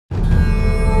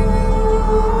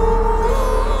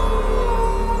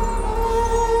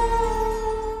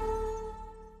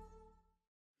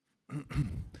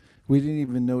We didn't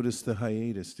even notice the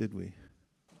hiatus, did we?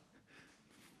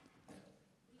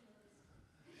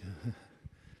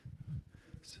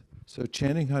 So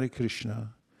chanting Hare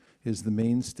Krishna is the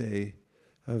mainstay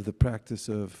of the practice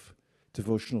of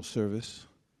devotional service.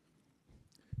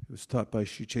 It was taught by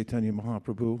Sri Chaitanya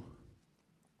Mahaprabhu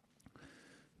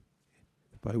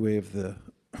by way of the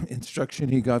instruction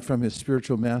he got from his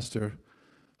spiritual master,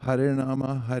 Hare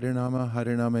Nama, Hare Nama,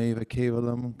 Hare Nama Eva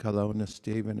Kevalam, Kalau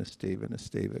Nasteva, Nasteva,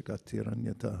 Nasteva,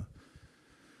 Gatiranyata.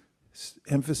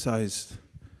 Emphasized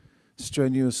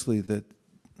strenuously that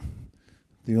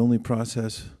the only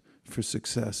process for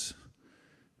success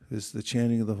is the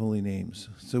chanting of the holy names.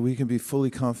 So we can be fully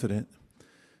confident,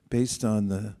 based on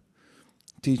the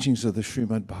teachings of the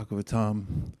Srimad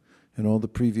Bhagavatam and all the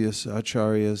previous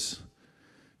acharyas,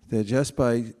 that just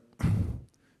by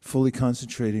fully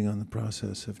concentrating on the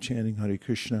process of chanting Hare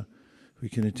Krishna, we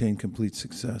can attain complete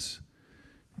success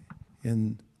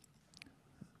in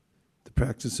the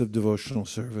practice of devotional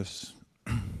service.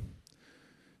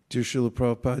 Dear Srila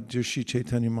Prabhupada, dear Shri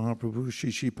Chaitanya Mahaprabhu,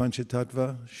 Shri Shri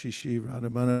Panchatattva, Shri Shri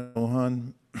Radhamana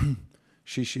Mohan,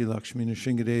 Shri Shri Lakshmi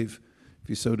Nrsingadev, if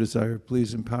you so desire,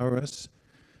 please empower us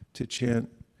to chant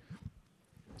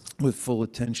with full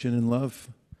attention and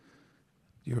love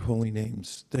your holy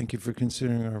names. Thank you for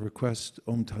considering our request.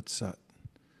 Om Tat Sat.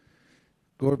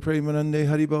 Gaur Premanande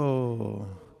Haribo.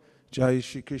 Jai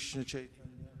Shri Krishna Chaitanya.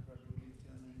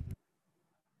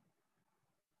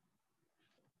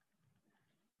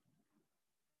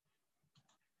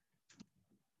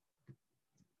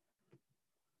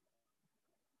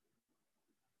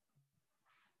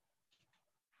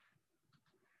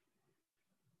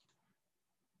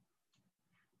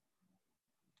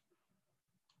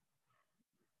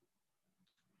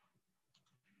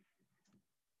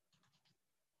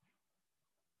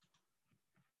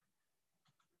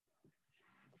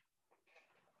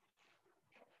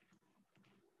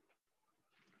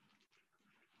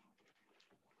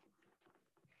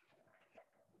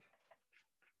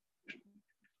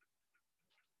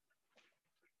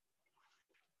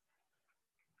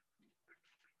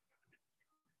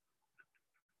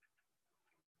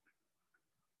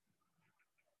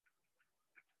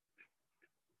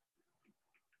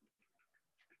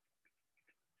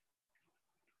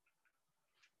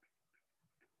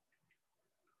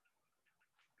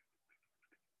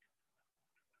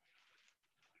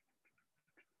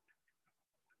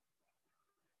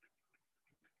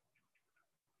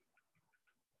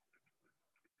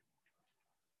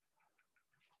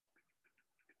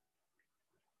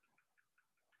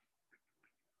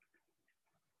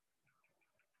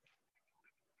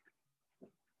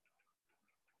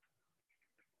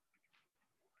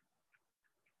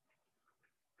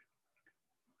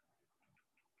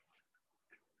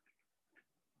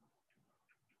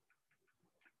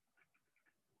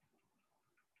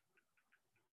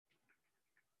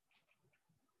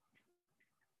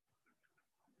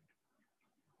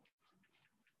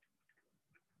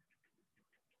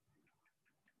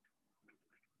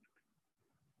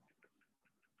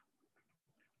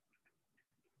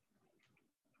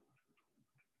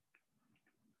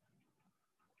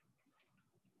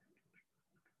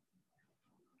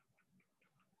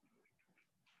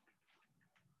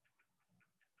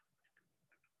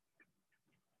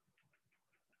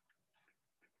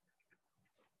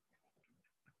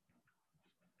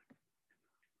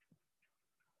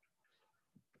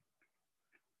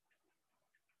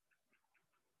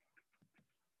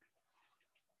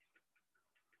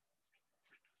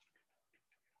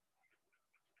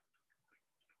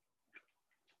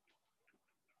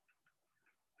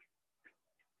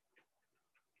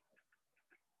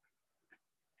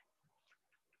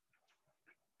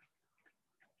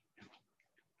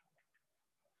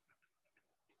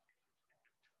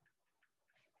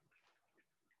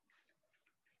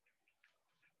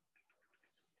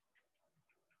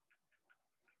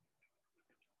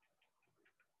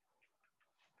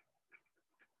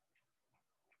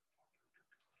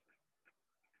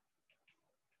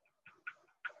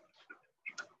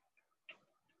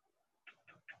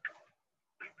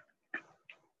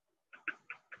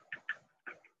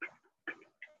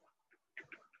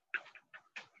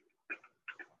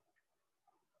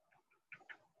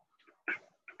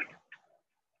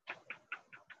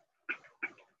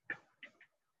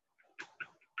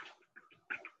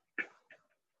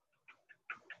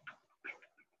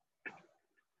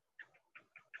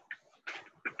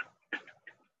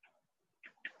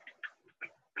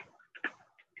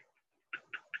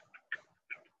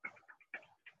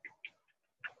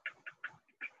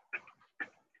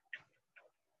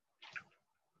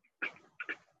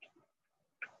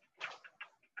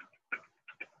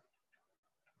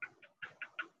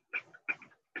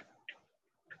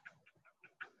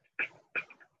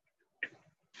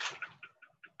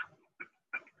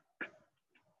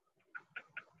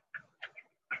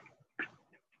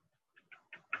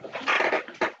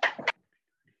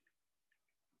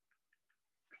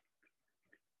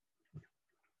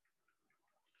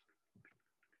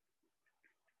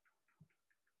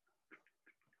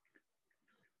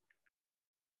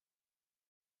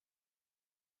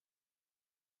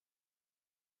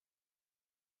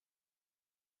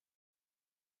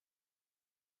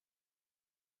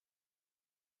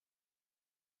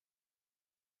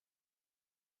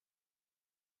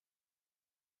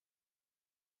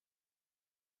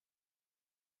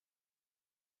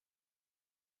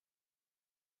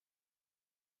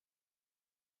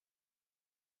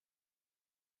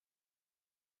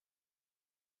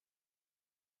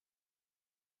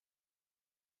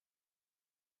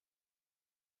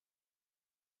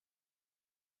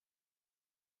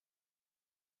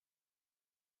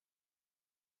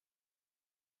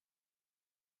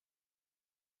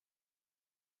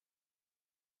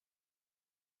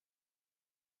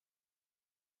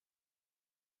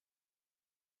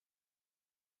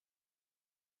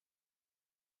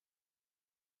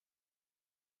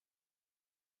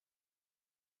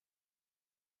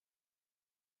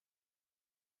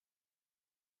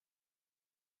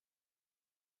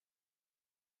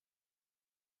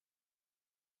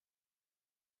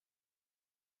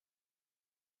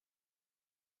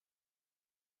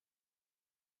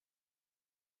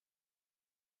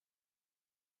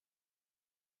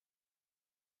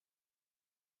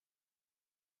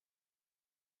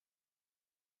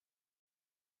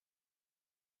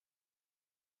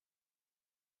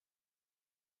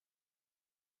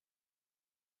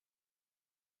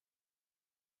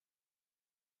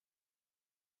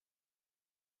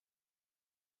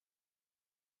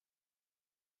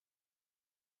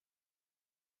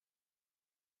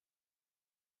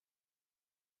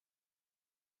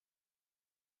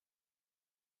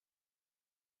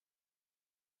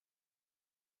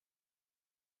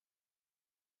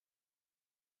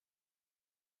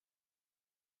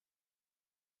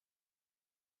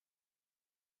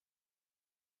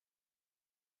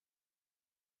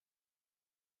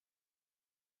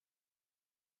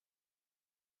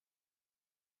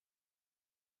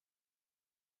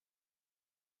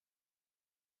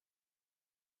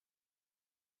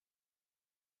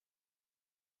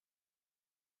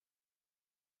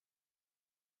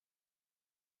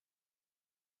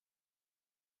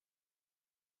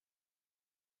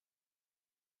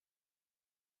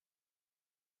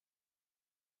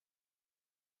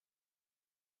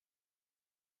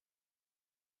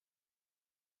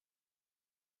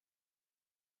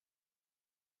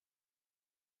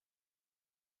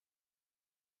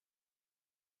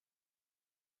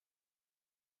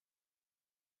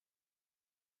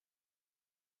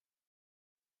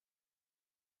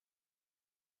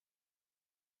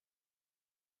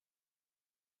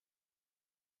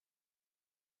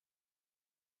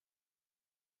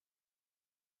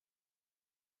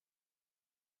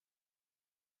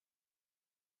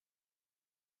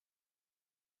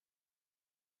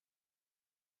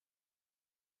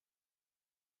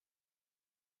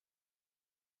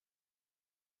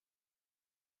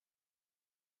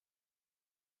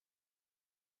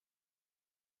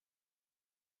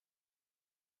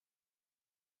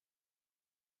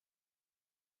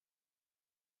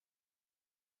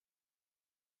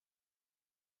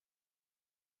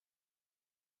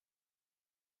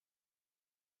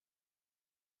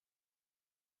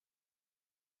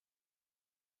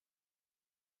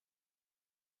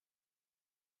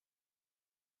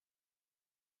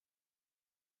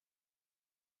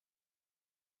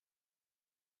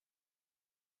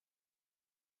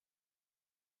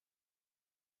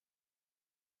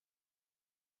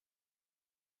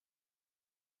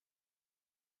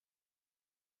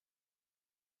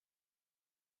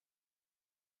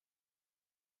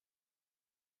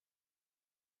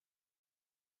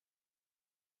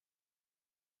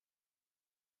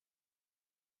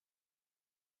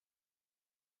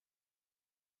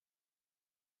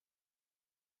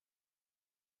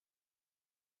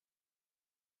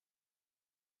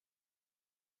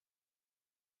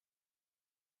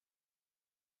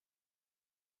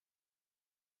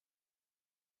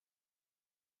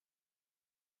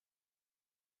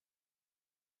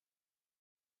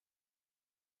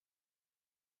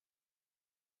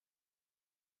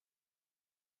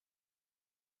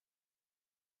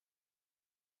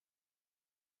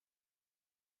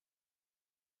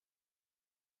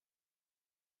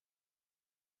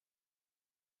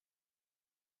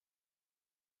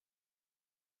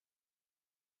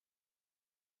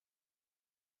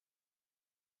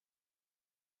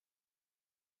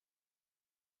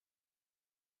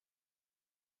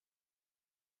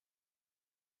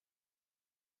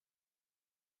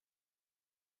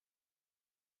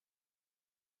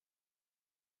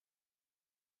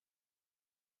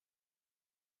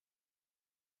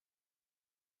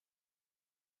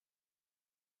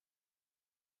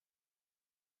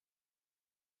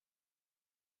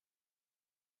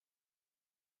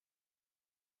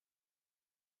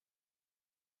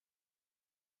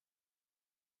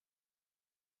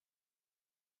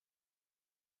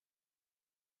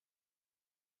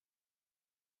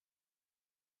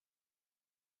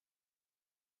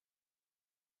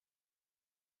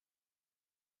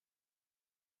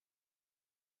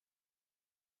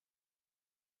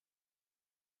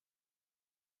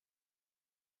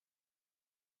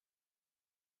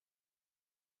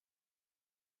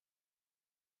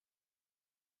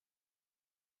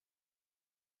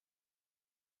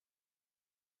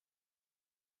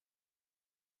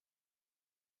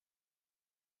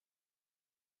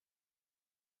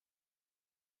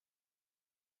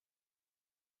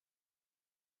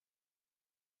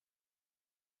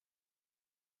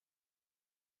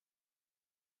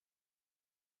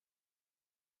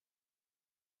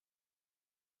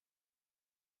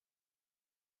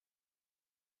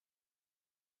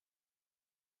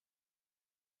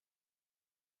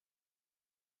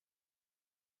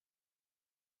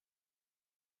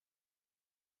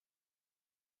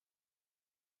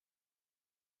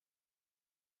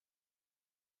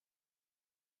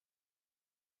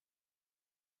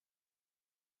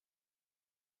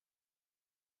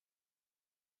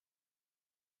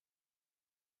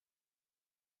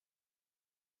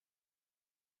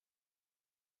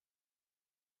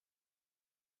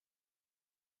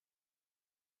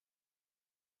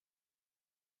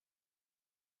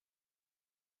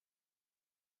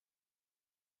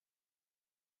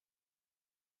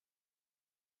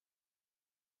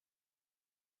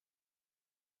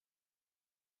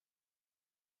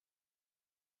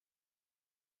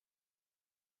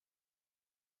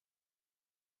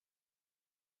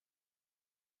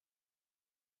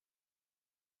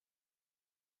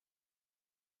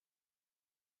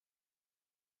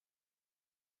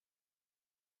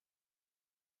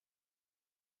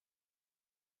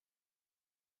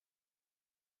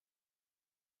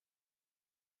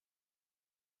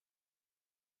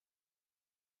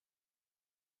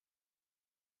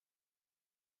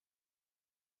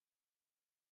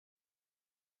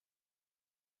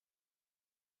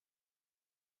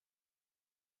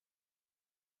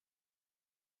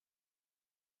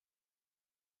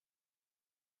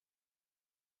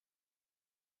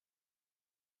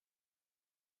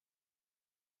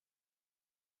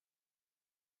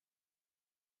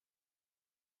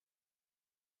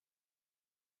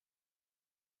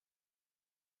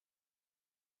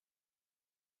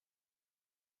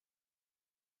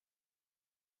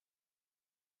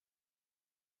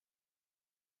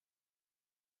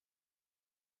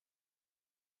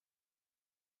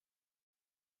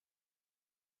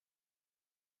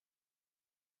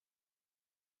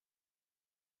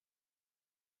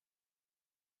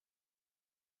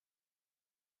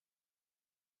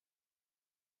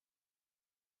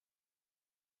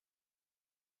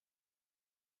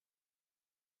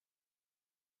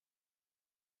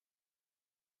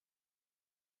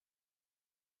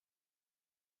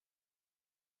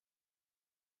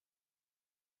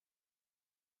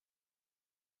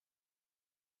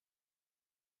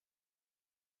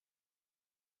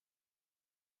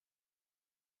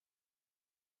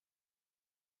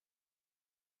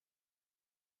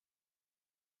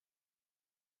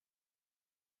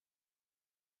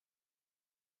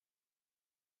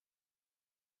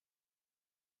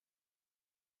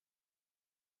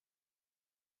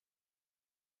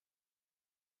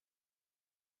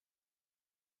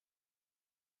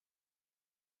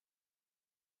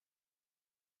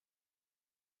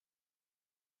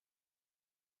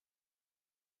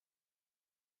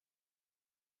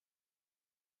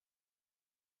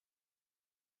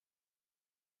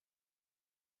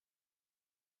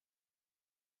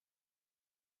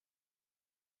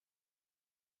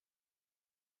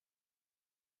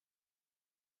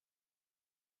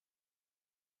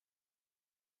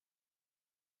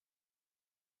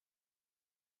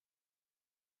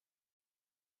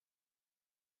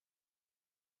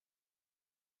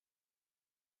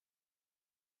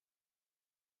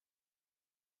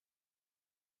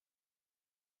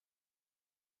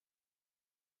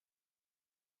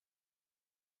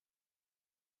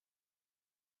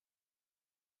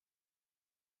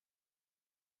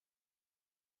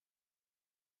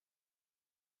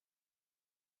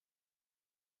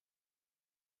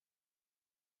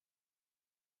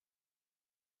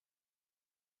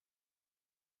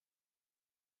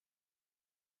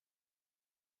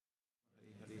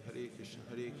 Krishna,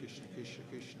 Krishna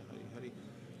Krishna, Hare,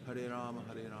 Hare Rama,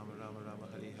 Rama Rama,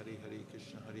 Hare Hare, Hare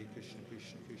Krishna, Krishna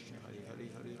Krishna, Hare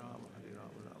Hare, Hare Rama, Rama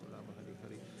Rama, Hare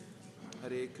Hare,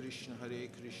 Hare Krishna,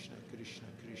 Krishna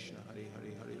Krishna, Hare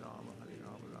Hare, Hare Rama,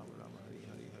 Rama Rama, Hare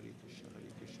Hare, Hare Krishna,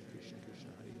 Krishna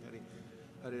Krishna, Hare Hare,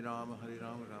 Hare Rama,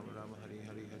 Rama Rama, Hare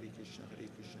Hare, Hare Krishna,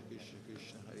 Krishna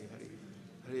Krishna, Hare Hare,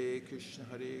 Hare Krishna,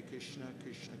 Krishna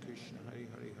Krishna, Hare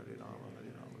Hare, Hare Rama,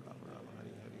 Rama Rama, Hare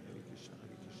Hare, Hare Krishna,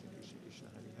 Krishna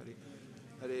Hare Hare,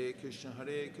 Hare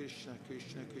Krishna,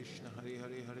 Krishna Krishna, Hare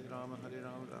Hare, Hare Rama,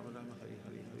 Rama Rama, Hare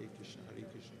Hare, Hare Krishna,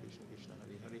 Krishna,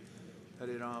 Hare Hare,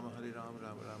 Hare Rama,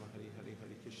 Rama Rama, Hare Hare,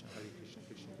 Hare Krishna, Krishna,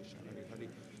 Hare Hare,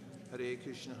 Hare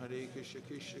Krishna,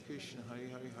 Krishna, Hare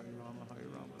Hare, Hare Rama,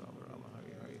 Rama Rama,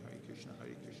 Hare Hare, Hare Krishna,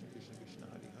 Krishna,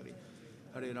 Hare Hare,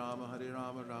 Hare Rama,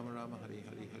 Rama Rama, Hare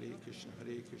Hare, Hare Krishna,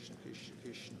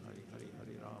 Krishna, Hare Hare,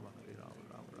 Hare Rama, Rama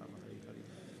Rama, Hare Hare,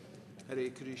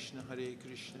 Hare Krishna,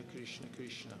 Krishna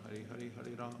Krishna, Hare Hare,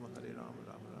 Hare Rama, Rama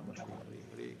Rama, Hare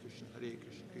Hare, Hare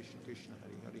Krishna, Krishna,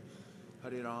 Hare Hare,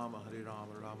 Hare Rama,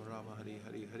 Rama Rama, Hare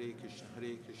Hare, Hare Krishna,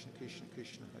 Krishna,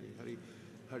 Hare Hare,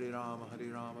 Hare Rama,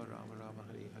 Rama Rama,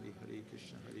 Hare Hare, Hare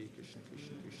Krishna,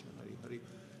 Krishna, Hare Hare,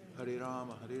 Hare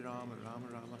Rama, Rama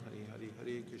Rama, Hare Hare,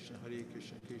 Hare Krishna,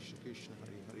 Krishna,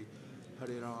 Hare Hare,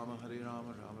 Hare Rama,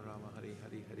 Rama Rama, Hare Hare, Hare Krishna, Krishna, Hare Hare, Hare Rama, Rama Rama, Hare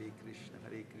Hare, Hare Krishna,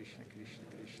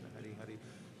 Krishna, Hare Hare,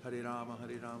 Hare Rama,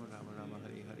 Rama Rama,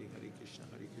 Hare Hare, Hare Krishna,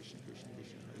 Krishna,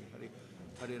 Hare Hare,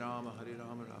 Hare Rama,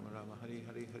 Rama Rama, Hare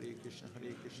Hare, Hare Krishna,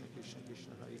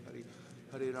 Krishna, Hare Hare,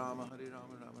 Hare Rama,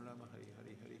 Rama Rama, Hare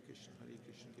Hare, Hare Krishna, Krishna,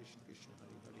 Hare Hare.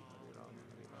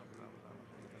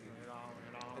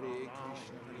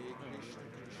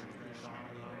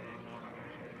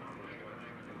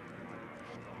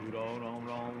 Ram Ram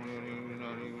Ram Hare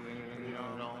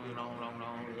Ram Ram Ram Ram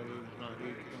Ram Hare Krishna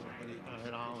Hare Krishna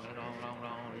Ram Ram Ram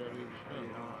Ram Hare Krishna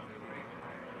Ram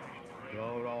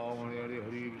Ram Hare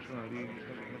Krishna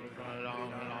Krishna Ram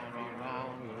Ram Ram Ram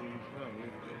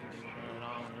Hare Krishna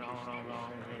Ram Ram Ram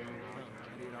Ram Hare Krishna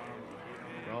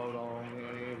Ram Ram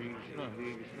Hare Krishna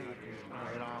Krishna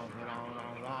Ram Ram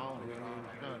Ram Ram Hare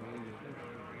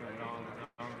Krishna Ram Ram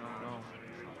Ram Ram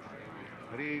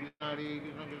Hare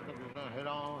Krishna, Krishna, Hare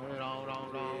Ram, Ram, Hare Krishna, Ram, Ram, Hare Ram, Ram,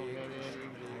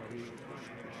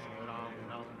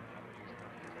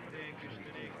 Hare Krishna, Hare Ram, Ram, Hare Ram, Hare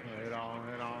Krishna, Hare Ram, Ram, Hare Krishna, Hare Ram,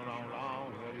 Ram,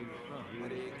 Hare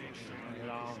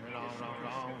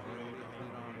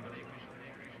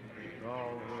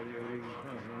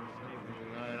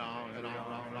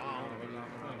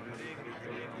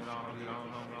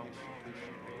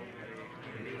Hare Krishna, Hare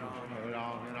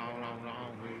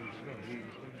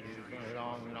Ram,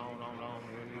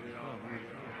 Ram,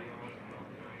 Hare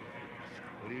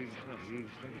Krishna, Hare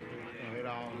Krishna, Hare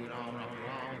Ram, Ram,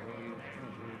 Hare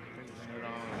Krishna,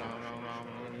 Hare Ram,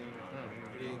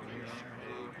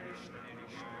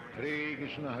 Hare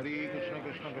Krishna,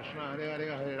 Krishna, Krishna, Hare Hare,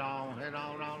 Hare Ram,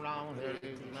 Ram, Hare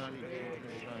Krishna,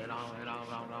 Hare Ram, Hare Krishna,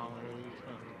 Ram Ram, Hare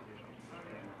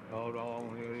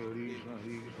Krishna,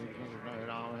 Krishna, Hare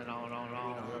Ram, Hare Krishna,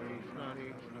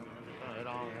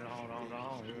 Hare Ram,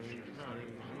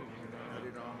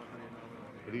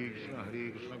 Hare Krishna,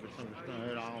 Krishna, Krishna, Krishna,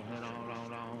 Hare Ram, Hare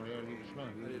Krishna,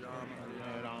 Hare Ram, Hare Krishna, Krishna,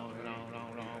 Hare Ram, Hare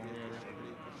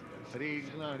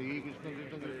Krishna, Hare Ram,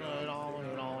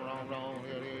 Hare Ram,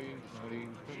 Hare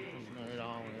Krishna, Hare Ram, Hare Krishna,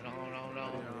 Krishna, Hare Krishna, Hare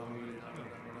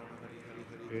Ram,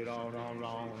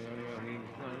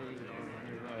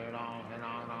 Hare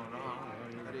Krishna, Krishna, Hare Ram, Hare Krishna, Hare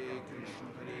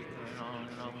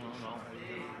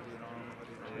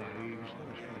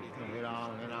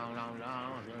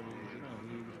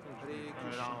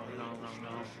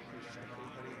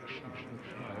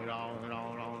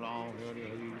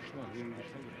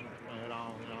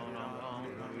Ram,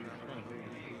 Hare Krishna, Krishna, Hare Ram,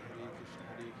 Hare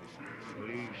Hare Krishna, Krishna, Hare Ram, Hare Krishna, Hare Ram, Krishna,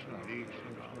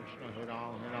 Hare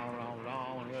Rama, Hare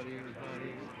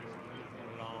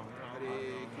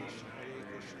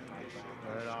Ram, Hare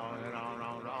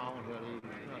Rama,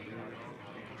 Rama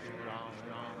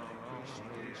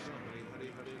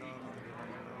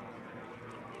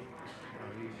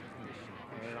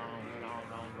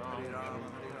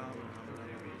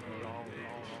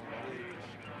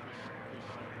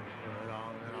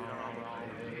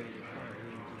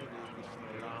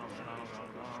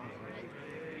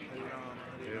Hare Krishna, Hare Ram, Hare Rama,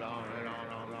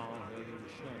 Hare Krishna,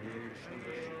 Ram,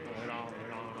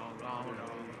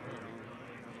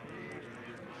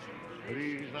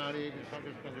 Hare Rama, Hare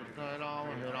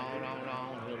Ram,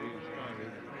 Hare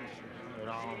Hare Krishna, Hare Ram,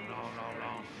 Hare Rama, Hare Krishna, Krishna,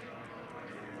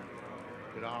 Hare Ram,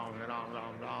 Hare Krishna, Hare Ram,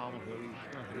 Ram, Hare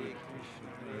Krishna, Hare Krishna,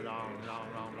 Hare Ram,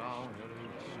 Hare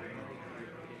Krishna,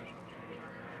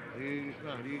 Hare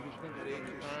Krishna, Hare Krishna,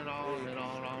 Krishna, Hare Ram,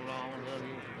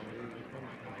 Hare Krishna,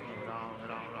 Hare Ram,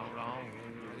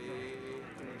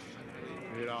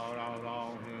 Ram Ram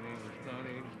Ram, Hare Krishna,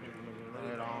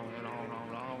 Hare Ram, Ram Ram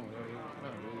Ram,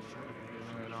 Hare Krishna,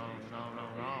 Hare Ram, Ram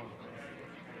Ram Ram.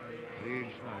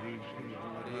 Hare Krishna,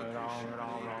 Hare Ram,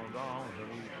 Ram Ram Ram,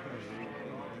 Hare Krishna,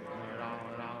 Hare Ram,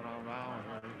 Ram Ram Ram,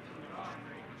 Hare Krishna,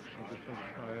 Krishna Krishna,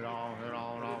 Hare Ram,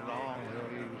 Ram Ram Ram, Hare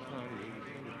Krishna,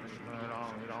 Hare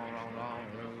Ram, Ram Ram Ram,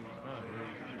 Hare Krishna, Hare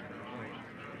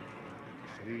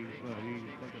Krishna, Hare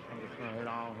Krishna, Krishna Krishna, Hare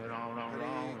Ram, Ram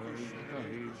Ram, Hare Krishna,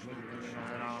 Hare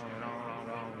Ram, Ram Ram,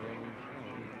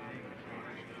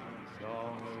 Hare Krishna, Ram,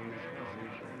 Hare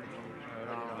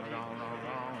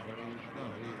Krishna,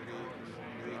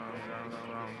 Hare Krishna, Hare Ram, Ram, Hare Krishna, Hare Ram,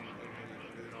 Ram Ram.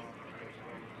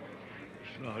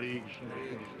 Krishna Hare Krishna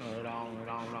Krishna Krishna Hare Ram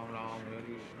Ram Ram Hare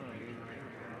Krishna Hare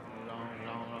Ram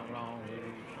Ram Hare Krishna Ram Ram Hare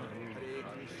Krishna Hare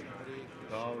Krishna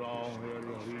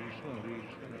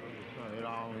Krishna Krishna Hare Ram Hare Krishna Hare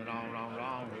Ram Ram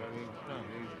Hare Krishna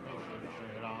Hare Krishna Krishna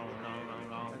Hare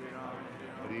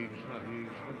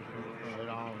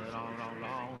Ram Hare Krishna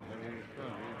Ram Hare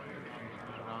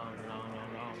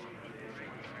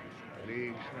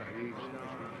Krishna Hare Krishna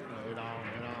Krishna Krishna Hare Ram Hare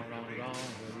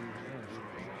Krishna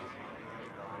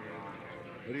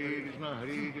Hare Krishna,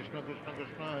 Hare Krishna, Krishna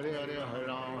Krishna, Hare Hare, Hare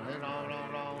Ram,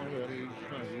 Ram Ram, Hare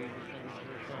Krishna, Hare Krishna, Krishna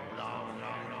Krishna, Hare Ram,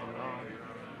 Ram,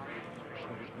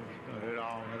 Krishna Krishna Krishna, Hare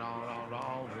Ram,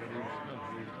 Hare Krishna,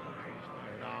 Hare Krishna, Krishna,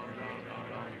 Hare Ram.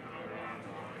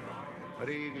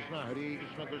 Hare Krishna, Hare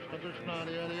Krishna, Krishna Krishna,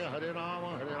 Hare Hare, Hare Ram, Ram,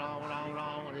 Hare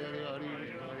Hare, Hare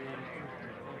Krishna,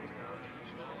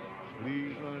 Krishna Krishna,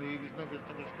 Hare Krishna,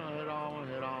 Krishna Krishna, Hare Ram,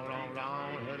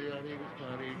 Ram, Hare Hare, Krishna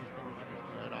Krishna,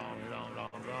 Hare Ram, Hare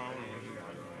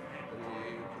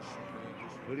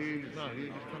Hare Krishna,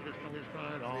 Hare Krishna, Krishna Krishna,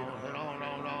 Hare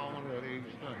Ram, Hare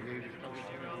Krishna, Krishna Krishna,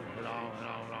 Hare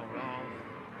Ram.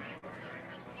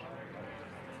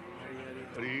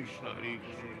 Hare Krishna, Hare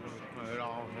Krishna, Krishna Krishna, Hare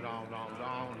Ram,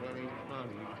 Hare Krishna, Krishna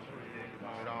Krishna,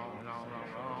 Hare Ram, Hare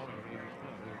Krishna,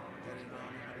 Hare Krishna,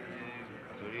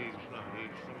 Hare Krishna,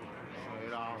 Krishna Krishna, Hare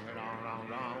Ram, Hare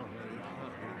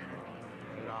Krishna,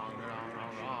 Hare Ram, Hare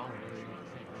Krishna,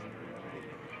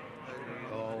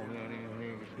 Oh, Hare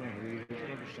Krishna, Hare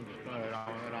Krishna, Krishna Krishna, Hare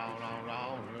Ram,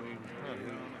 Hare Krishna,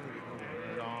 Krishna Krishna,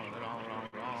 Hare Ram.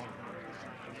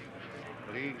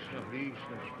 Hare Krishna, Hare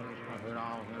Krishna, Krishna Krishna, Hare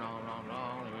Ram, Hare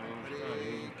Krishna,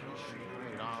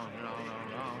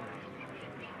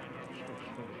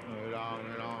 Hare Ram. Krishna Krishna, Krishna Hare Ram,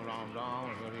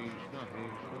 Hare Krishna,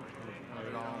 Krishna Krishna,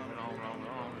 Hare Ram,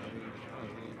 Hare Krishna, Hare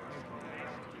Krishna,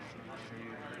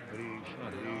 Hare Krishna,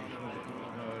 Krishna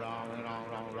Krishna, Hare Ram, Hare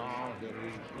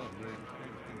Krishna, Krishna Krishna,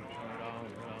 Hare Ram.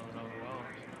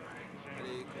 Krishna Krishna,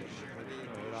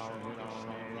 Hare Ram, Hare Krishna, Hare Ram.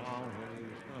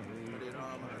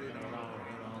 Krishna Krishna Krishna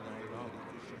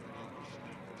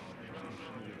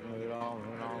Hare Ram,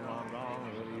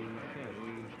 Hare Krishna, Krishna Krishna,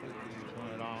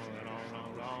 Hare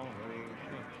Ram, Hare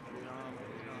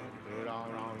Krishna, Hare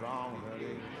Ram, Hare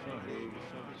Krishna, Krishna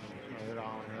Krishna, Hare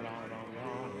Ram, Hare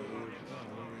Krishna, Hare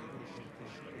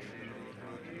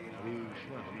Krishna, Hare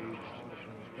Krishna,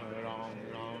 Krishna Krishna, Hare Ram,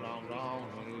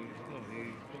 Hare Krishna,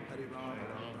 Krishna Krishna, Hare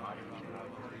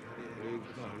Ram,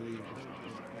 Hare Krishna, Hare Krishna, Krishna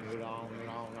Krishna, Hare Ram, Hare Krishna, Krishna Krishna, Hare Ram.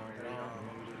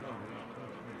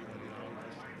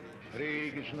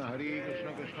 Hare Krishna, Hare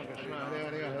Krishna, Krishna Krishna, Hare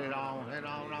Hare, Hare Ram, Hare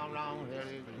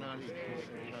Krishna,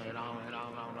 Krishna, Hare Ram, Hare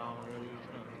Krishna, Hare Ram, Hare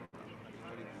Krishna,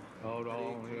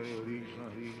 Hare Krishna,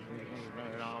 Krishna Krishna,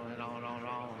 Hare Ram, Hare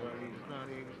Krishna,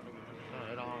 Krishna Krishna,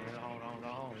 Hare Ram, Hare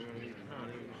Krishna, Hare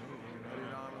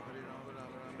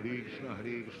Krishna,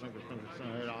 Hare Krishna, Krishna Krishna,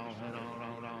 Hare Ram,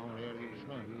 Hare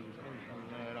Krishna, Krishna Krishna,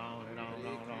 Hare Ram, Hare Hare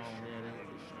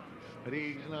Krishna,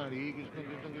 Hare Krishna, Krishna Krishna,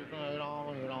 Hare Ram,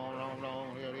 Hare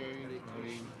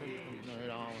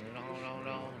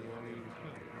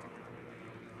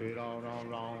Krishna, Hare Krishna, Krishna Krishna, Hare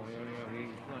Ram, Hare Krishna, Hare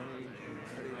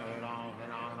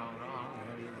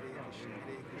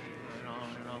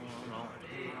Ram, Hare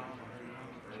Krishna, Krishna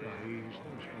Krishna, Hare Ram, Hare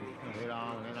Krishna, Hare Ram.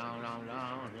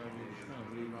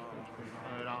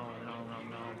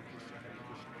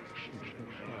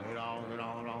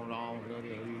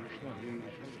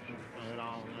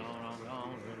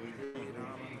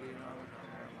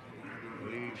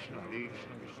 Krishna, Hare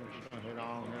Krishna, Krishna Krishna, Hare Ram, Hare Krishna, Krishna Krishna, Hare Ram. Krishna Krishna, Krishna Hare Ram, Hare Krishna, Krishna Krishna, Hare Ram, Hare Krishna, Hare Krishna, Hare Krishna, Krishna Krishna, Hare Ram, Hare Krishna, Krishna Krishna, Hare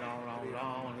Ram,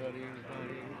 Hare Ram, Hare Krishna,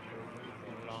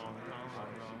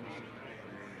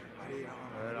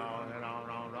 Hare Ram,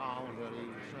 Hare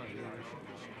Krishna, Krishna, Hare Krishna,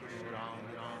 Krishna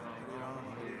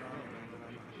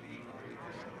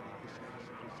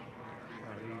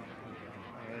Krishna,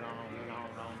 Hare Ram,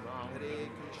 Hare Krishna, Krishna Krishna, Hare Ram, Krishna, Hare Ram, Hare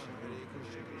Krishna,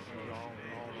 Krishna Krishna,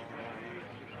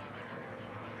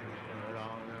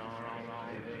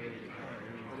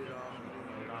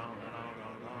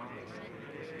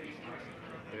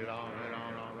 Hare Ram, Hare Ram, Hare Krishna,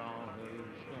 Krishna Krishna,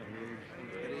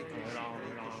 Hare Ram,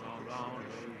 Hare Krishna,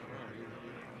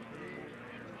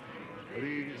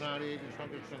 Hare Krishna,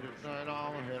 Krishna Krishna, Hare Ram, Ram Ram, Hare Krishna, Hare Ram, Ram. Ram, Hare Krishna, Ram, Ram, Hare Krishna, Krishna Krishna, Ram, Hare Krishna, Ram, Hare Ram, Hare Krishna, Hare Ram, Hare Krishna, Ram. Hare Krishna, Hare Ram, Hare Krishna, Ram, Krishna Krishna, Hare Ram, Hare Krishna, Hare Ram, Hare Krishna, Hare Krishna, Krishna Krishna, Hare Ram, Hare Krishna, Hare Ram, Hare Krishna, Ram Krishna, Hare Ram, Hare Krishna, Ram. Krishna Krishna Hare Hare Hare Rama Krishna Hare Hare Rama Krishna, Rama Krishna Rama Krishna, Hare Ram, Hare Ram, Hare Hare Krishna, Hare Ram, Hare Hare Rama Hare Krishna, Rama Hare Hare Hare Ram Krishna Ram, Krishna Hare Hare Hare Hare Krishna, Hare Hare Rama Krishna, Hare Krishna Rama Krishna, Hare Hare Ram, Hare Krishna, Hare Krishna Rama Hare Krishna, Hare Rama Ram, Hare Rama Ram. Hare Rama Hare Rama Hare Hare Krishna, Rama Hare Krishna, Krishna Hare Krishna, Hare Krishna Ram, Hare Krishna Ram, Hare Krishna, Hare Rama Hare Ram, Rama Hare Rama Ram. Hare Krishna Hare Krishna, Hare Krishna, Krishna Krishna, Hare Hare Ram, Rama Hare Rama Hare Ram, Rama Hare Krishna, Hare Krishna Hare Krishna, Krishna Krishna, Hare Hare, Hare Hare Ram, Krishna Ram, Hare Krishna, Hare Krishna, Hare Krishna Hare Krishna, Hare Hare Ram, Rama Hare Ram. Hare Krishna Krishna Krishna Hare Krishna, Hare Ram, Hare Rama Ram, Hare Hare Rama Krishna, Hare Hare Ram, Ram. Hare Rama Hare Hare Krishna, Hare Krishna, Krishna Krishna, Hare Hare, Hare Ram, Ram, Hare Krishna, Hare Krishna, Krishna Krishna. Hare Krishna Hare Krishna Hare Krishna, Krishna Krishna, Hare Ram, Ram, Hare Krishna, Hare Krishna, Krishna Krishna, Hare Ram, Hare Hare Rama Hare Rama Hare Rama Hare Krishna, Krishna Krishna, Hare Hare Ram, Rama Hare Rama Hare Krishna, Krishna Krishna, Hare Ram. Hare Krishna Hare Hare Krishna, Krishna Krishna Krishna, Krishna Hare Krishna Ram, Hare Krishna, Krishna Krishna, Hare Hare Ram, Krishna Hare Hare Krishna, Krishna Krishna Krishna Hare Hare Hare Krishna, Krishna Krishna, Hare Ram, Hare Krishna, Hare Rama Hare Hare Rama Hare Rama Ram, Hare Hare Krishna Krishna, Hare Krishna Krishna Krishna Hare Hare Rama Ram, Hare Hare Rama Krishna, Hare Hare Krishna Krishna, Hare Hare Krishna Hare Ram. Krishna Krishna Hare Hare Krishna, Rama Hare Hare Krishna, Rama Krishna Hare Krishna, Rama Hare Hare Rama Ram, Hare Krishna, Hare Krishna, Hare Hare Rama Hare Ram. Rama Hare Krishna Krishna Krishna Krishna Krishna, Krishna Hare Ram, Hare Hare Krishna, Hare Krishna Krishna, Hare Krishna, Krishna Hare Krishna Krishna Ram, Hare Krishna, Hare Krishna, Hare Krishna, Krishna Krishna, Hare Hare Rama Ram, Hare Rama Hare Rama Hare Hare Krishna, Rama Hare Krishna, Krishna Krishna, Krishna Hare Krishna Ram. Hare Rama Hare Rama Hare Rama Krishna Hare Krishna, Rama Hare Ram, Hare Krishna, Hare Krishna, Hare Krishna Rama Krishna, Hare Hare Rama Hare Ram. Rama Hare Krishna Hare Krishna Krishna Krishna Krishna Krishna Krishna, Hare Ram, Hare Krishna, Hare Hare Krishna, Krishna Krishna Hare Krishna, Krishna Hare Krishna Krishna Hare Krishna. Hare Krishna Krishna Ram, Krishna Hare Krishna Krishna, Hare Krishna, Krishna Hare Krishna, Rama Hare Rama Hare Rama Hare Hare Rama Krishna, Hare Hare Rama Krishna, Hare Rama Hare Krishna Hare Krishna, Hare Krishna, Krishna Krishna, Hare Ram, Hare Krishna Hare Hare Krishna, Krishna Hare Krishna Krishna, Krishna Krishna Hare Ram, Hare Rama Hare Rama Hare Krishna, Hare Hare Krishna, Krishna Krishna Hare Krishna, Hare Krishna Ram, Hare Krishna Hare Krishna, Hare Krishna, Krishna Hare Hare Ram, Krishna Hare Krishna Ram, Hare Hare Krishna, Krishna Hare Krishna, Hare Rama Hare Ram, Rama Hare Rama Hare Hare Krishna, Krishna Hare Hare Krishna, Krishna Krishna Krishna, Krishna Hare Krishna Ram, Hare Hare Rama Hare Rama Hare Rama Hare Hare Krishna, Hare Krishna, Krishna Krishna, Hare Ram, Hare Krishna, Hare Krishna, Krishna Hare Ram, Hare Krishna Hare Krishna Krishna Hare Krishna Krishna, Krishna Krishna Krishna, Hare Hare Rama Hare Rama Hare Hare Krishna, Rama Hare Krishna, Hare Krishna Krishna Hare Krishna Krishna Krishna Hare Krishna, Hare Rama Hare Rama Hare Rama Hare Krishna Rama Hare Hare Krishna, Krishna Krishna Hare Krishna, Krishna Hare Ram, Hare Hare Krishna, Rama Hare Hare Rama Krishna, Hare Krishna Rama Krishna, Hare Hare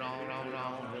Rama Ram, Hare Krishna Hare Hare Krishna Krishna, Hare Hare Krishna, Krishna Hare Krishna, Hare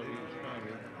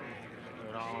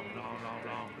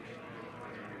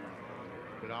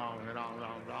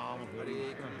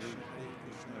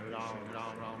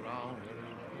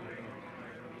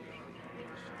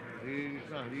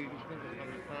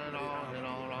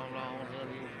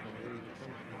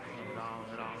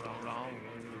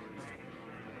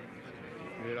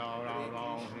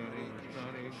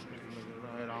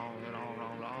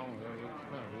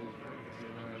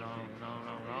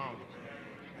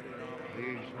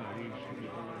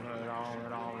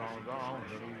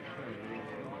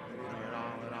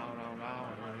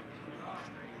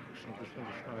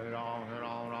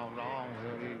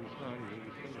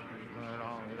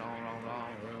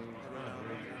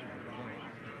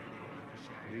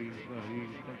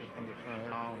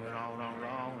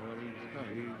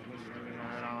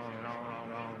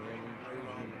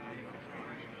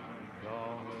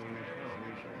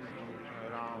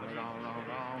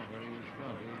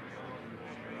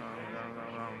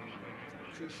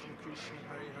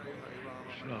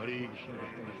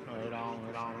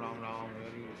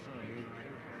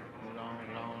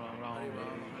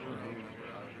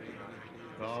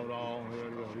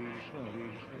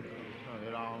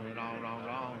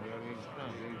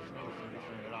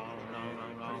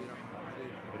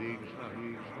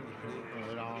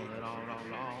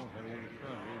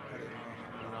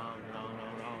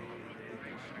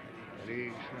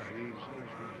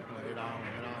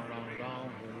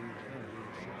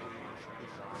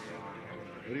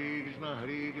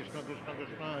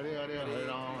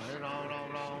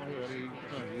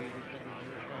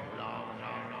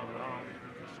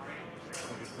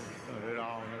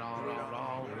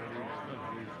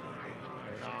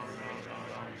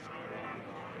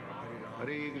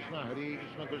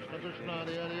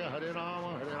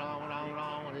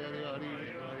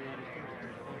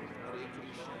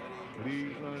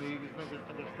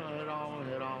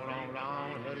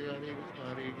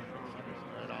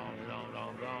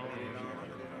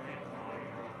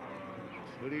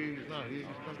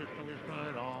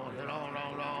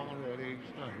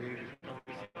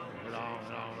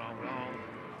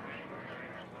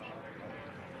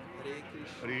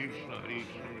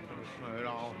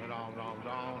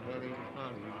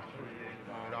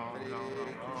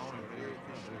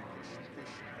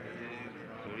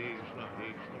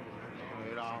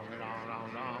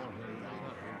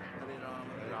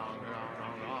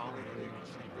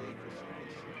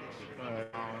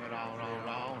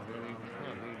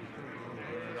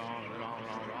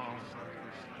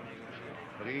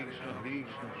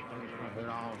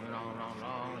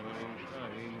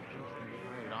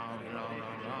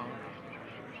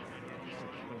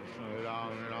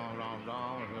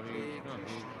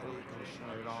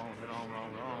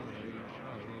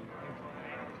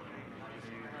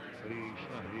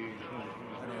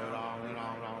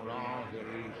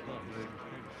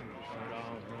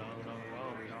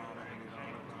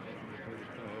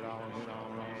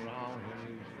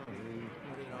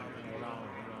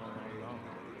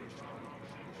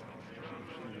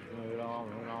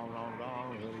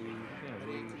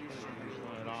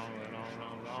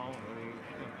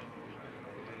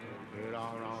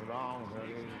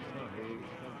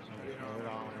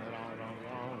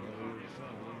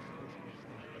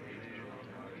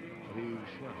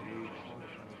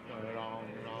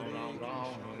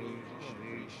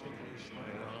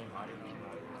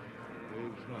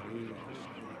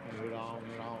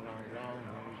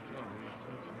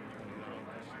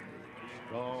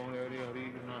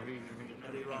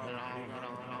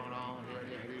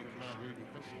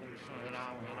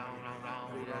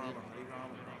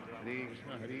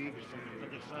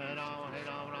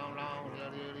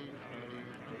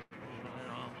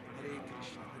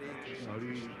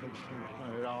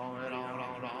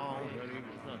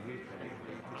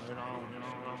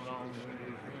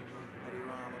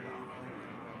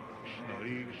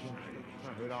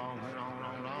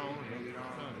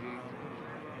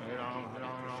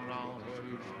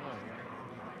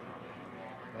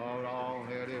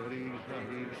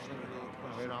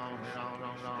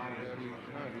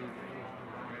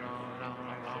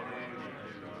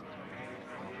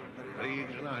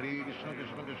Krishna Ram, Krishna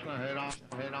Krishna Hare Krishna, Hare Krishna, Hare Hare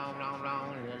Hare Rama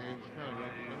Hare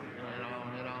Krishna, Rama Hare Hare Krishna, Rama Krishna Hare Krishna,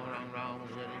 Rama Hare Hare Ram,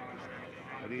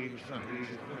 Krishna Hare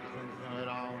Krishna, Hare Krishna, Hare Ram, Hare Krishna, Hare Krishna, Krishna Krishna,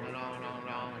 Hare Ram, Hare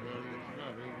Krishna,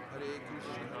 Hare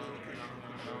Krishna Hare Hare Krishna Hare Ram,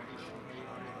 Krishna Hare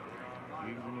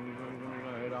Rama Hare Rama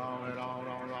Hare Hare Rama Hare Rama Hare Krishna, Rama Hare Hare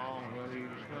Rama Ram, Hare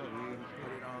Krishna, Hare Krishna, Hare Krishna Rama Krishna, Hare Hare Rama Hare Ram, Rama Hare Rama Hare Hare Krishna Hare Krishna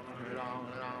Krishna Krishna Krishna, Hare Ram,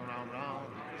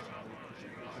 Hare Krishna, Hare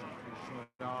Krishna, Hare Krishna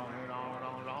Krishna Hare Hare Ram, Krishna Krishna Krishna Hare Hare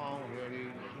Rama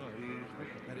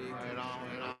Krishna, Hare Hare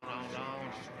Rama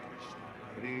Krishna,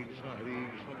 Hare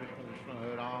Krishna Rama Krishna,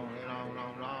 Hare Hare Rama Ram,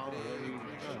 Hare Rama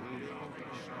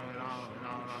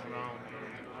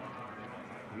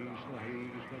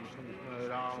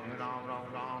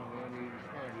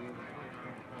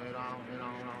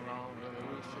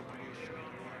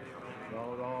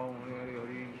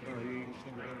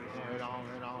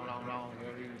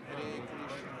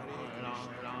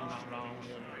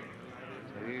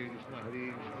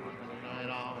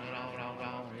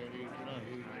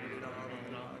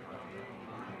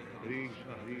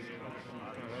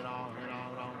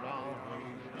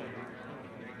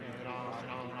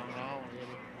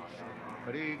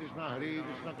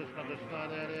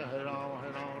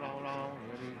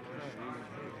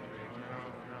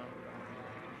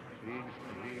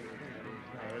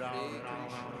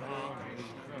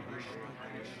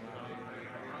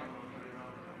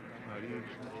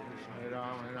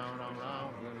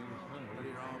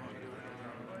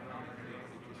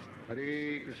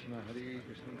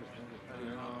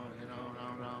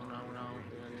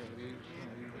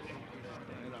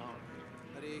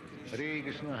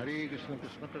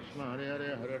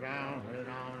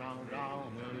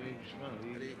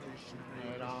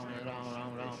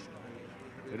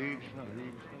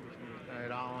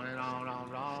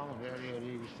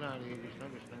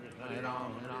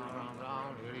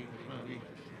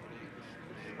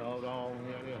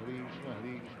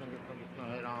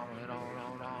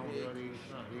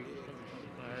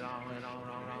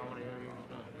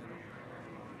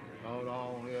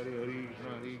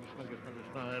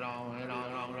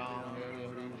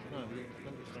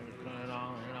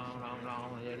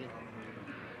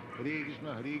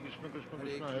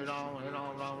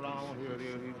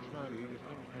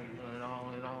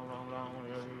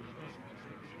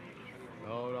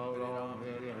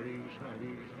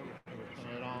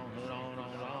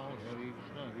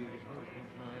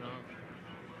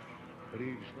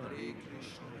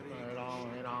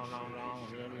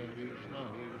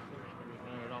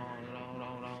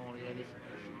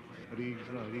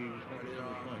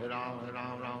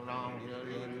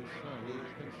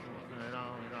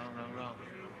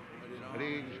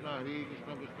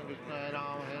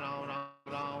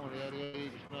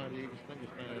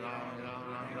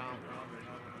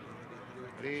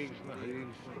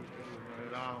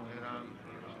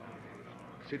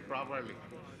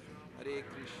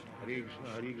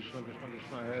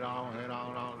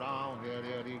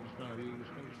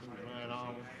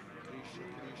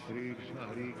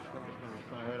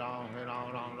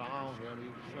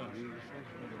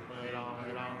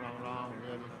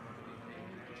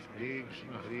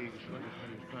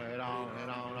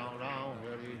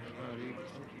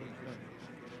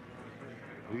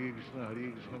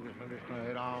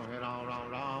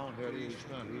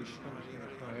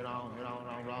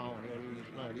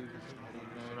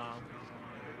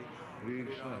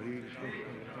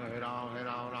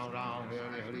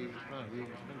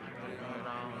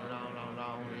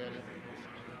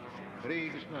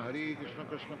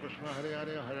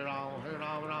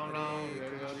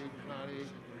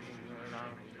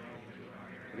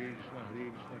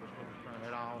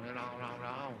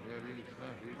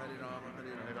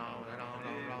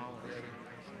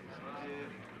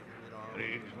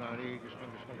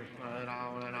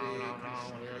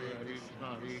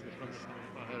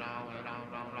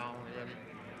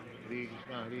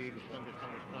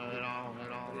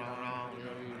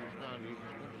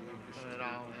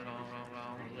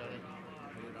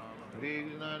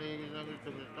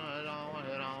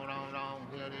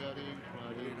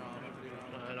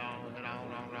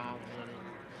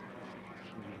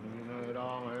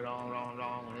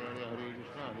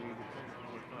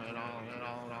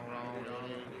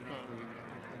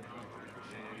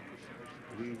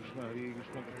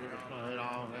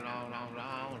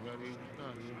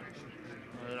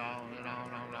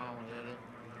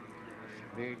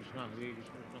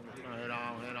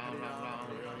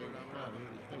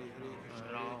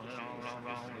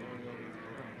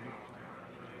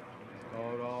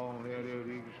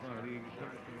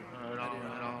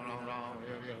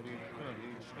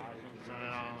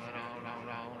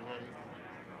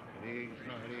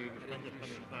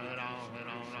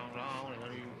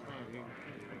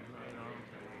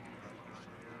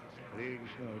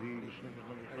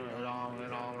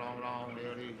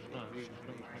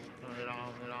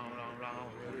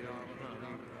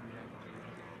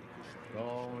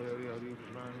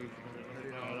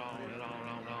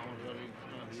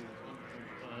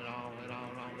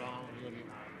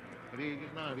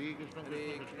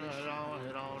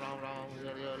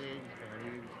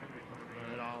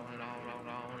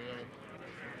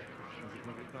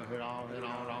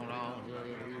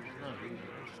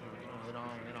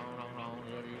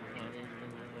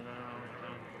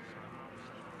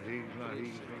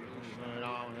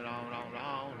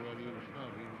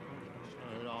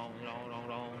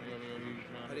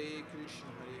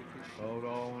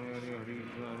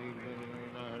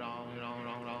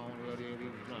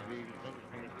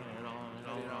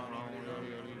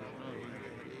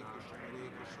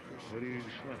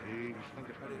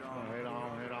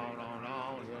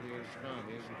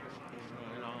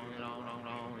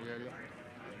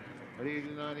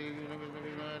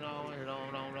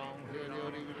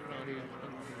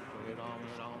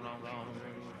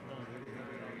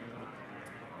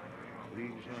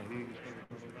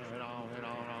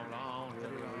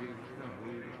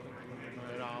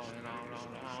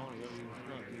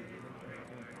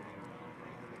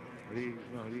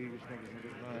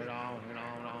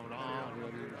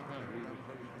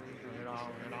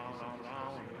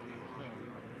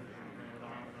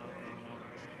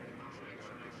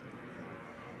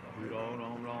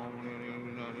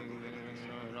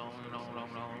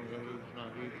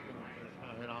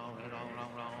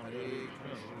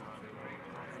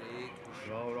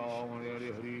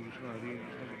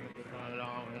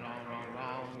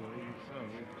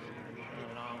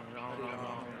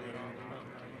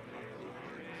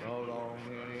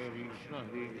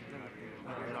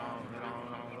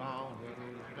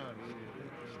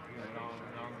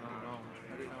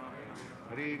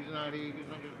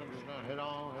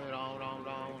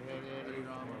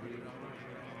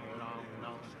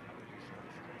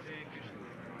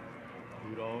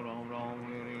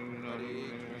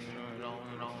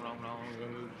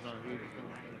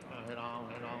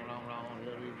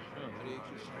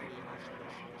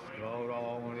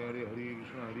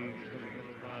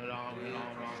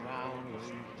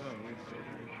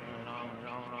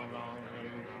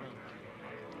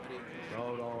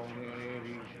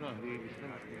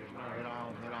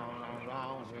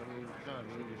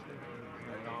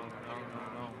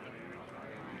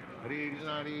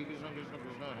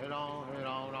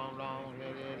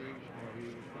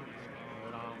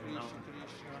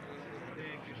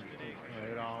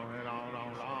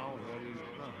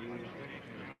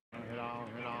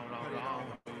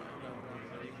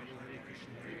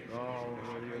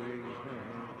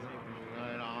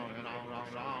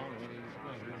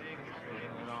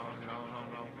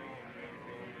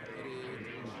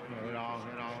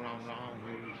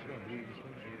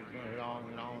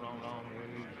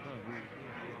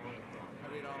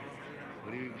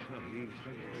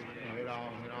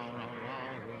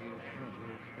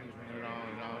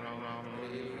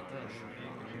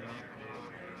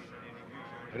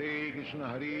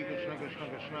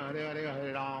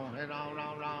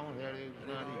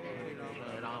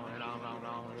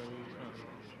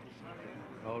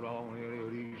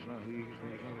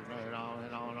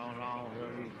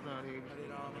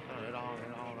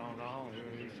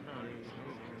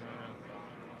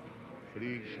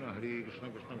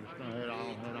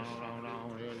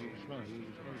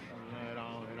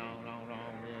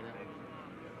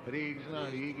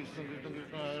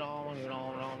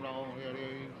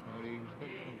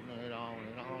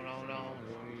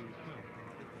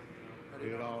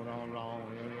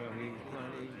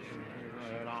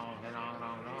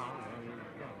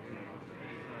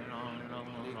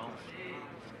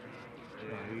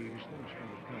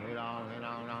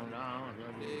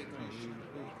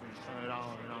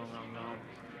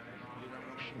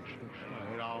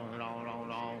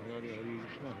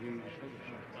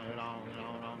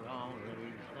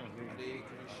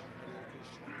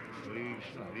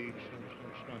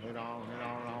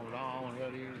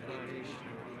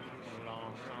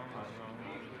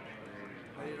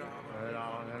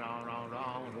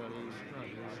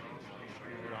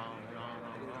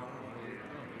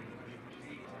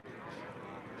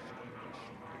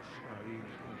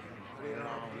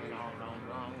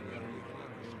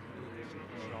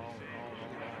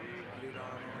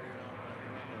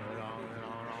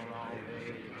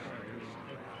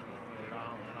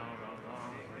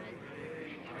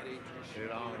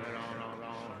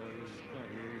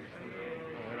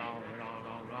Hare Rama, Hare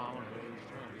Rama,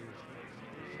 Krishna,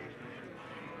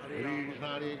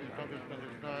 Hare Krishna, Krishna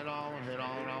Krishna, Ram, Hare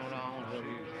Ram, Ram Ram, Hare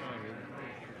Krishna, Hare Krishna,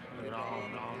 Hare Hare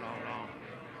Rama, Ram,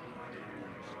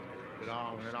 Hare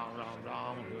Ram, Ram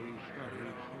Ram,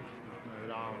 Hare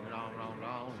Ram, Ram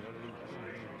Ram, Hare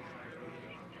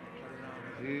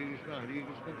Hare Krishna, Hare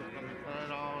Rama, Krishna, Hare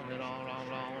Ram, Hare Ram, Ram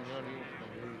Ram, Hare Krishna,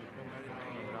 Hare Krishna,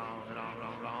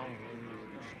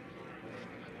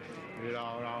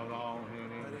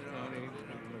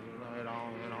 Hare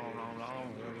Ram, Ram Ram Ram,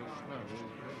 Krishna, Hare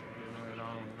Krishna, Hare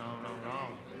Ram, Ram Ram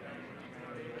Ram,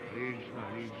 Hare Krishna,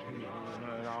 Hare Krishna,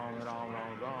 Hare Ram, Ram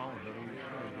Ram Ram, Hare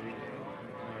Krishna, Krishna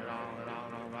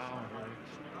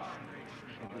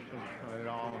Krishna, Hare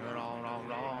Ram, Ram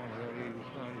Ram, Hare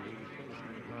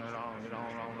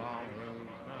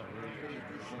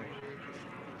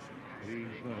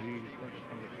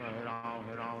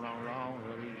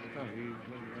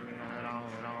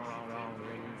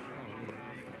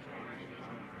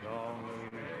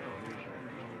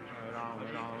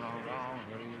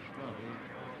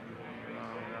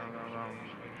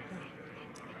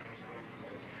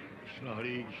Krishna,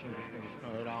 Hare Krishna, Krishna Krishna,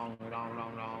 Hare Ram, Ram Ram, Ram Hare Krishna, Hare Krishna, Ram Ram, Ram Ram, Hare Krishna, Hare Krishna, Ram Ram, Hare Krishna, Hare Krishna, Krishna Krishna, Hare Ram, Ram Ram, Ram Hare Krishna, Hare Krishna, Krishna Krishna, Hare Ram, Ram Ram, Ram Hare Krishna, Hare Krishna, Krishna Krishna, Hare Ram, Ram Ram, Ram Hare Krishna, Hare Krishna, Krishna Ram Ram, Ram Ram. Hare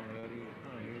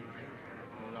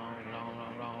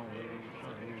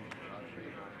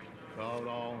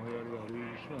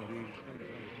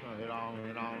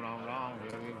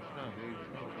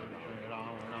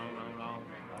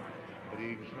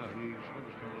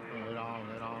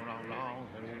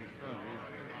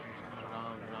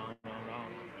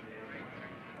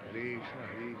Krishna,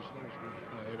 Hare Krishna, Krishna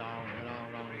Krishna, Hare Ram,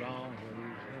 Ram Ram, Ram Hare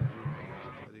Krishna,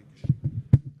 Hare Krishna. Hare Krishna.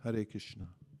 Hare Krishna.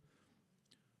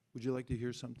 Would you like to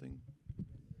hear something?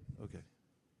 Okay.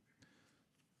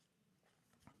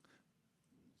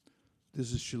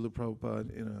 This is Srila Prabhupada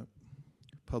in a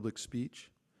public speech.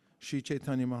 Sri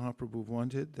Chaitanya Mahaprabhu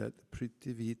wanted that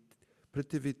Prithiviti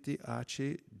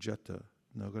Ache Jata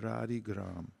Nagaradi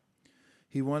Gram.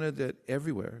 He wanted that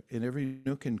everywhere, in every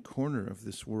nook and corner of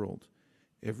this world,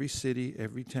 every city,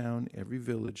 every town, every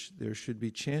village, there should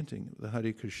be chanting the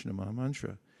Hare Krishna Maha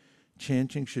Mantra.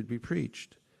 Chanting should be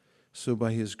preached. So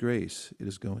by His grace, it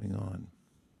is going on.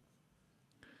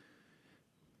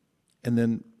 And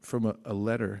then from a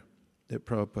letter that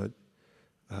Prabhupada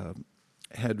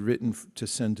had written to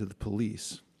send to the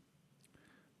police.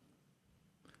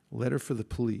 Letter for the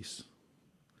police.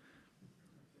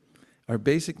 Our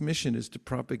basic mission is to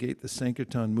propagate the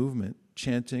Sankirtan movement,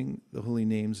 chanting the holy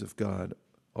names of God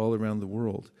all around the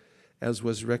world, as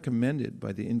was recommended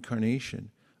by the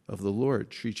incarnation of the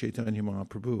Lord, Sri Chaitanya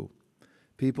Mahaprabhu.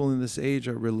 People in this age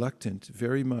are reluctant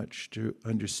very much to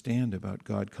understand about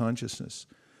God consciousness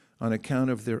on account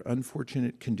of their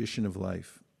unfortunate condition of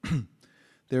life.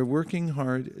 They're working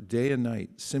hard day and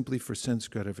night simply for sense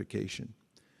gratification.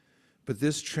 But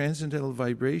this transcendental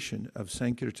vibration of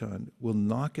Sankirtan will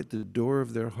knock at the door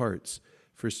of their hearts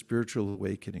for spiritual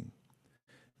awakening.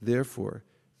 Therefore,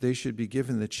 they should be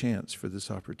given the chance for this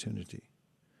opportunity.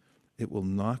 It will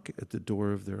knock at the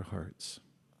door of their hearts.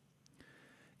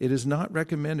 It is not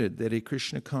recommended that a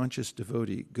Krishna-conscious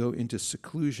devotee go into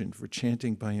seclusion for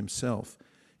chanting by himself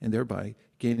and thereby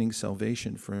gaining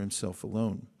salvation for himself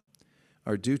alone.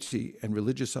 Our duty and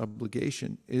religious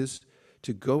obligation is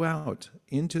to go out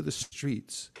into the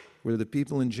streets where the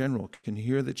people in general can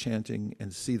hear the chanting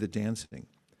and see the dancing.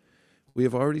 We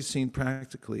have already seen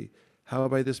practically how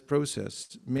by this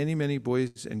process many, many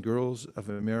boys and girls of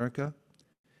America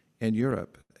and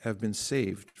Europe have been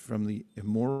saved from the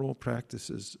immoral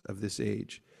practices of this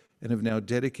age and have now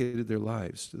dedicated their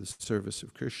lives to the service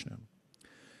of Krishna.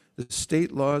 The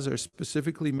state laws are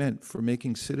specifically meant for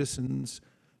making citizens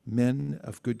men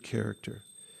of good character.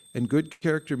 And good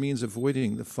character means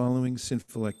avoiding the following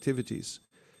sinful activities: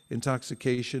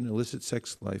 intoxication, illicit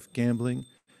sex life, gambling,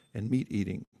 and meat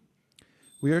eating.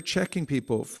 We are checking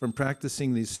people from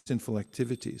practicing these sinful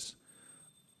activities.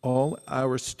 All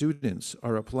our students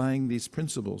are applying these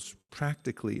principles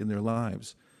practically in their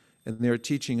lives, and they are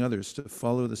teaching others to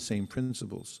follow the same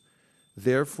principles.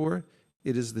 Therefore,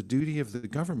 it is the duty of the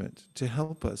government to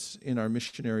help us in our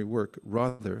missionary work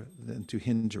rather than to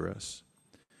hinder us.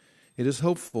 It is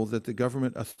hopeful that the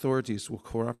government authorities will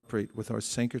cooperate with our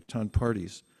Sankirtan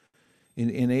parties in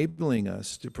enabling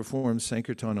us to perform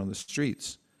Sankirtan on the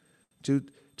streets. To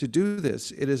do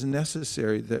this, it is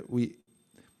necessary that we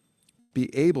be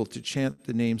able to chant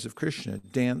the names of Krishna,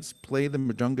 dance, play the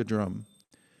mridanga drum,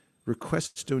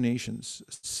 request donations,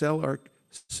 sell our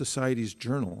society's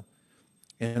journal,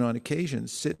 and on occasion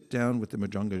sit down with the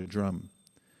mridanga drum.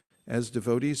 As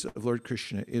devotees of Lord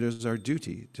Krishna, it is our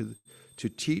duty to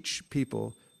teach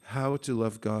people how to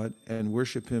love God and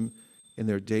worship Him in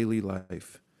their daily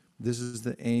life. This is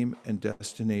the aim and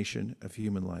destination of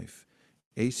human life.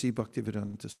 A.C.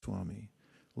 Bhaktivedanta Swami,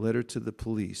 letter to the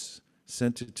police,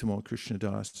 sent to Tamal Krishna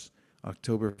Das,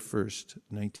 October 1st,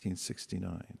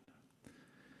 1969.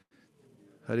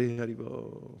 Hari Hari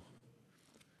Bo.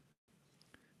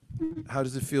 How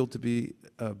does it feel to be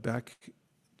back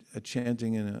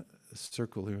chanting in a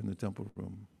circle here in the temple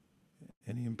room?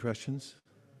 Any impressions?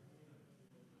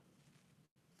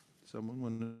 Someone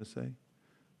want to say?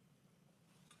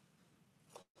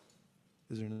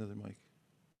 Is there another mic?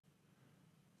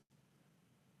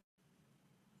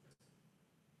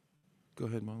 Go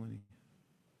ahead, Malini.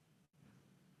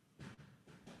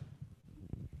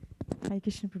 Hare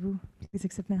Krishna Prabhu, please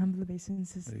accept my humble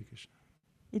obeisances. Hare Krishna.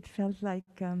 It felt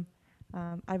like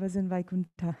I was in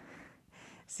Vaikuntha.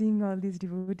 Seeing all these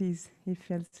devotees, it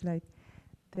felt like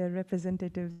they're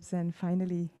representatives, and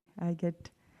finally I get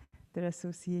their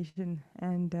association.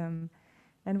 And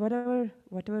whatever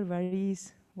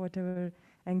worries, whatever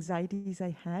anxieties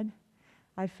I had,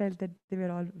 I felt that they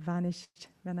were all vanished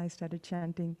when I started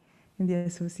chanting in the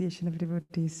association of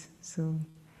devotees. So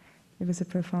it was a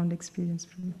profound experience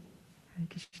for me. Hare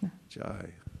Krishna. Jai.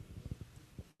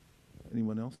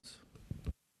 Anyone else?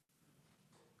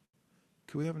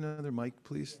 Can we have another mic,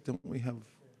 please? Don't we have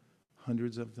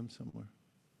hundreds of them somewhere?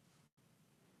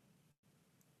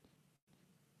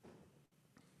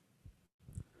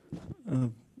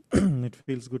 It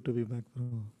feels good to be back,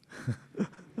 bro.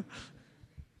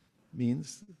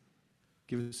 Means?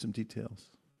 Give us some details.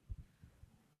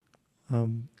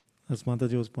 As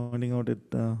Mataji was pointing out,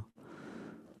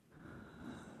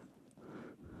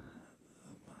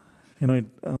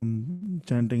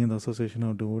 chanting in the association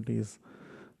of devotees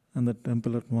and the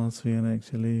temple atmosphere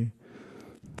actually,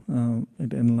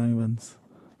 it enlivens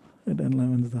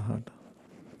the heart.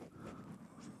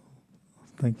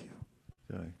 Thank you.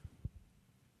 Okay.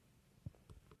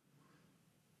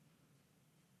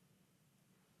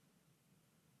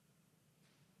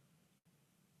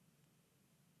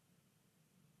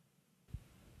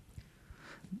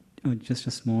 Just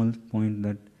a small point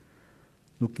that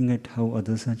looking at how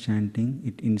others are chanting,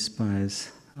 it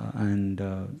inspires and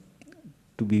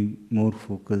to be more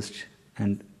focused,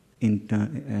 and in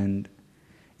turn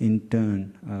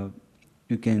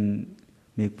you can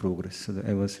make progress. So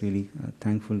I was really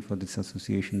thankful for this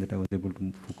association that I was able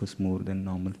to focus more than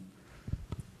normal.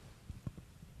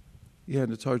 Yeah,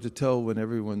 and it's hard to tell when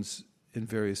everyone's in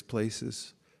various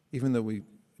places, even though we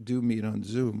do meet on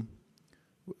Zoom,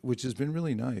 which has been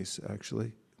really nice, actually,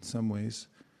 in some ways.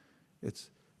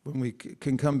 It's when we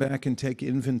can come back and take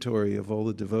inventory of all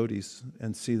the devotees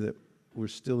and see that we're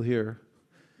still here,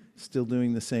 still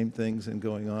doing the same things and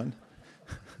going on.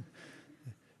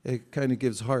 It kind of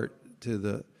gives heart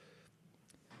to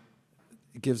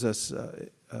it gives us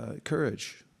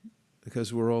courage,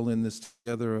 because we're all in this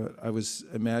together. I was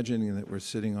imagining that we're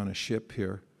sitting on a ship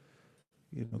here,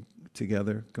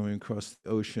 together, going across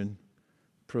the ocean.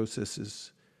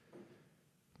 Processes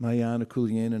Mayana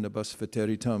Kulyena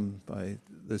Nabasvateritam. By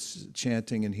this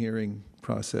chanting and hearing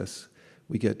process,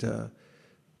 we get the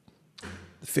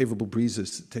favorable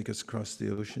breezes that take us across the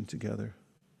ocean together.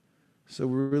 So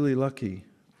we're really lucky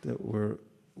that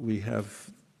we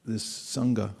have this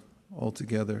Sangha all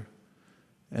together.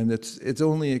 And it's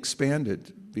only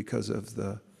expanded because of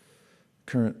the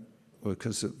current,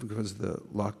 because of the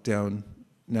lockdown.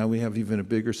 Now we have even a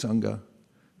bigger Sangha,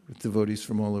 with devotees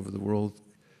from all over the world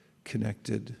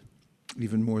connected,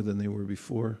 even more than they were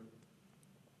before.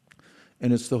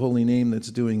 And it's the holy name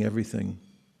that's doing everything,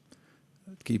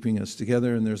 keeping us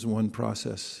together. And there's one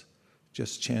process,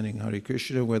 just chanting Hare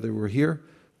Krishna, whether we're here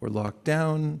or locked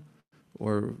down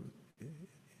or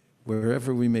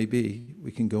wherever we may be,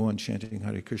 we can go on chanting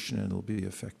Hare Krishna and it'll be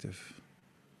effective.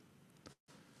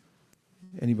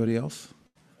 Anybody else?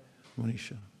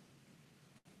 Monisha.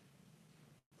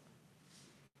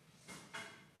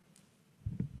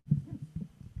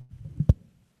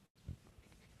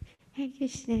 Hare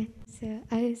Krishna. So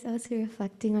I was also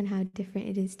reflecting on how different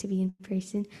it is to be in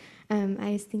person.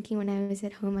 I was thinking when I was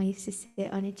at home, I used to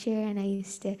sit on a chair and I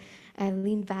used to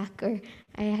lean back, or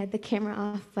I had the camera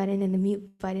off button and the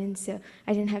mute button, so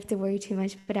I didn't have to worry too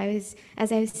much. But as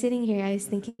I was sitting here, I was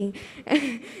thinking,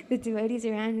 the devotees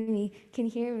around me can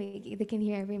hear me. They can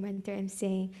hear every mantra I'm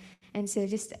saying. And so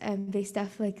just based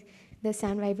off like the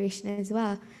sound vibration as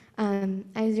well, I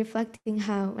was reflecting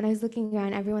how when I was looking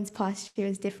around, everyone's posture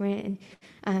was different,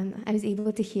 and I was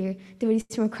able to hear devotees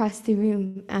from across the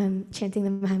room chanting the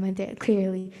Mahamantra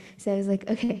clearly. So I was like,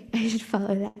 okay, I should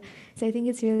follow that. So I think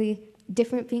it's really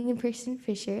different being in person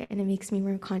for sure, and it makes me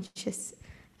more conscious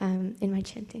in my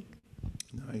chanting.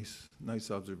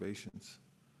 Nice observations.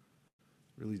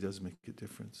 Really does make a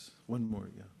difference. One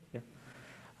more, yeah.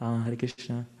 Hare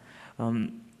Krishna.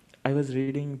 I was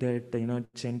reading that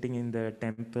chanting in the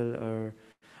temple, or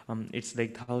it's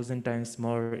like 1,000 times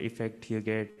more effect you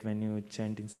get when you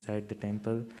chant inside the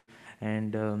temple,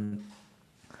 and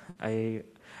I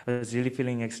was really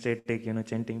feeling ecstatic,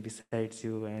 chanting besides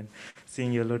you and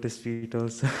seeing your lotus feet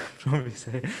also from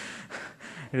beside.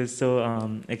 It was so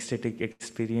ecstatic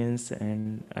experience,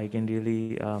 and I can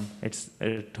really it's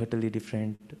totally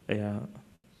different. Yeah,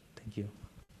 thank you.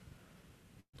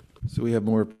 So we have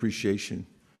more appreciation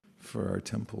for our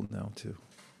temple now too.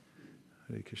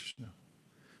 Hare Krishna.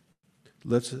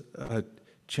 Let's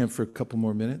chant for a couple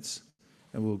more minutes,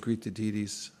 and we'll greet the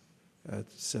deities at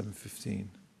 7:15.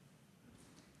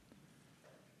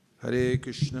 Hare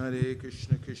Krishna,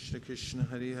 Krishna Krishna,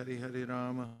 Hare Hare, Hare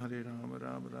Rama, Rama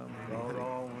Rama, Hare Hare.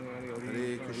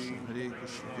 Hare Krishna,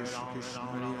 Krishna Krishna,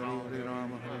 Hare Hare, Hare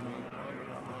Rama, Hare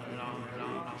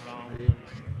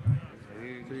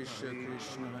Krishna,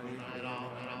 Krishna Hare Hare.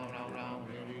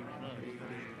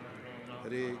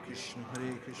 Hare Krishna,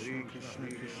 Krishna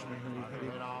Krishna, Hare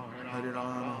Hare, Hare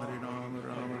Rama,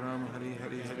 Rama Rama, Hare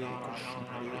Hare, Hare Krishna,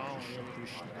 Krishna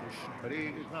Krishna, Hare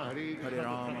Rama,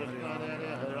 Rama Rama,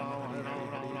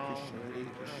 Hare Hare, Hare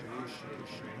Krishna, Krishna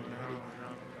Krishna, Hare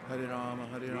Hare Rama,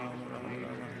 Rama Rama, Hare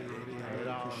Hare, Hare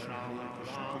Krishna,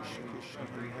 Krishna Krishna,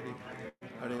 Hare Hare,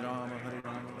 Hare Rama, Rama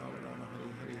Rama,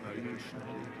 Hare Hare, Hare Krishna,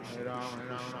 Krishna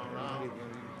Krishna, Hare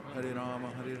Hare, Hare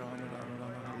Rama, Rama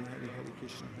Rama, Hare Hare, Hare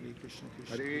Krishna, Krishna Krishna,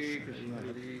 Hare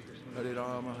Hare, Hare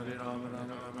Rama, Rama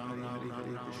Rama, Hare Hare, Hare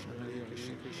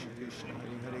Krishna, Krishna Krishna, Hare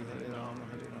Hare, Hare Rama, Rama,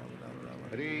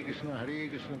 Hare Krishna, Hare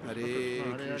Krishna, Hare Krishna, Krishna Krishna, Hare Hare,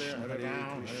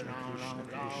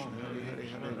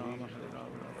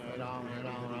 Hare Rama,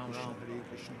 Rama, Hare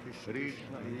Krishna, Krishna Hare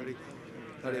Hare,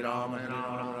 Hare Rama,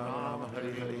 Rama,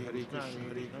 Hare Hare, Hare Krishna,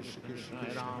 Krishna Krishna,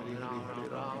 Hare Hare, Hare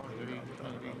Rama, Hare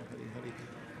Hare,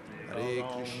 Hare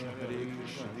Krishna,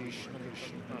 Krishna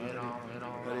Krishna, Hare Hare,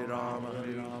 Hare Rama,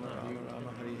 Rama,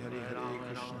 Hare Hare, Hare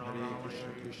Krishna,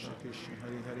 Krishna Krishna,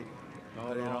 Hare Hare, Hare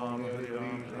Rama, Rama, Hare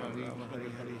Hare, Hare Krishna,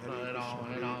 Krishna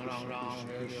Krishna,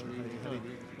 Hare Hare,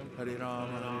 Hare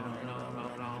Rama,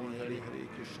 Rama, Hare Hare, Hare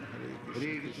Krishna,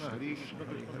 Krishna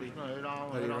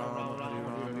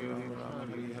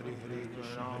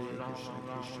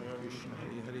Krishna,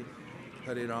 Hare Hare,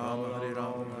 Hare Rama, Rama,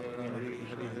 Hare Hare, Hare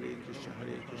Krishna, Krishna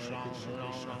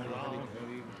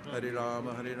Krishna, Hare Hare, Hare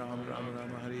Rama, Rama,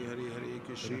 Hare Hare, Hare Krishna, Krishna Krishna, Hare Hare, Hare Rama, Rama, Hare Hare,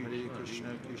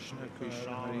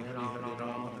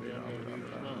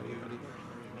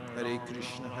 Hare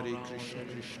Krishna,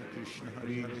 Krishna Krishna, Hare Hare, Hare Rama, Rama, Hare Hare, Hare Krishna, Krishna Krishna,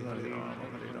 Hare Hare, Hare Rama,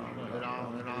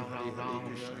 Rama, Hare Hare,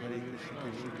 Hare Krishna,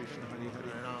 Krishna Hare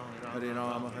Hare, Hare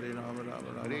Rama, Rama, Hare Hare,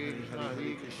 Hare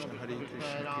Krishna,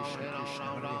 Krishna Krishna,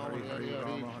 Hare Hare, Hare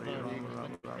Rama, Rama, Hare Hare,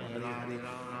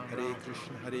 Hare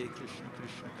Krishna, Krishna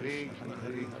Krishna, Hare Hare,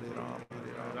 Hare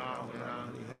Rama,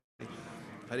 Rama, Hare Hare,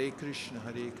 Hare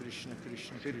Krishna,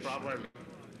 Krishna Krishna,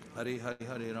 Hare Hare,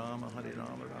 Hare Rama,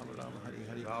 Rama, Rama,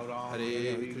 Hare Hare,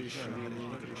 Hare Krishna, Krishna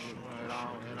Krishna,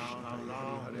 Hare Hare, Hare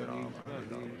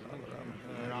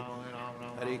Rama,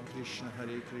 Hare Krishna, Krishna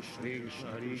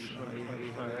Krishna,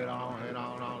 Hare Hare, Hare Rama,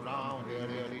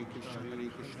 Hare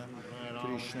Krishna,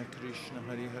 Krishna Krishna,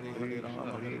 Hare Hare, Hare Rama,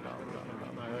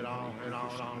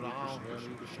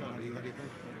 Krishna, Hare Hare,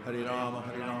 Hare Rama,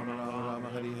 Rama,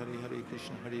 Hare Hare, Hare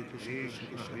Krishna, Krishna, Hare Hare,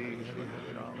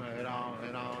 Hare Rama,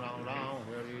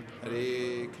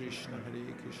 Hare Krishna, Krishna Krishna,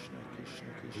 Hare Rama,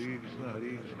 Hare Rama,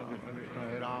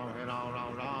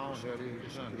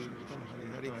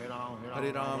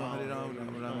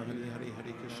 Rama, Hare Hare,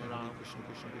 Hare Krishna,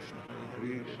 Krishna, Hare Hare,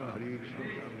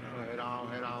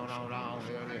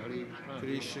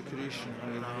 Krishna Krishna,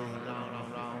 Hare Hare,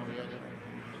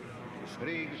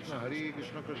 Hare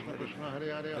Krishna, Krishna Krishna,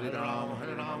 Hare Hare, Hare Rama, Rama,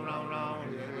 Hare Hare,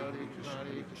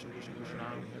 Krishna,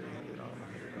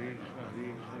 Hare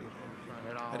Rama,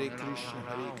 Hare Krishna,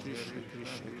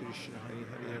 Krishna Krishna, Hare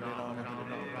Hare, Hare Rama, Hare Hare,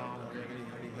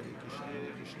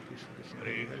 Krishna,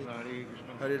 Hare Hare,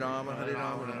 Hare Rama, Rama, Hare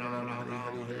Hare,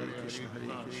 Hare Krishna,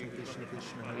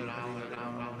 Krishna, Hare Hare, Hare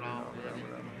Rama, Hare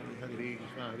Hare,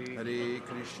 Hare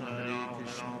Krishna,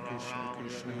 Krishna Krishna,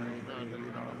 Hare Hare, Hare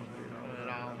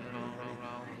Rama,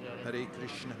 Hare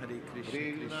Krishna,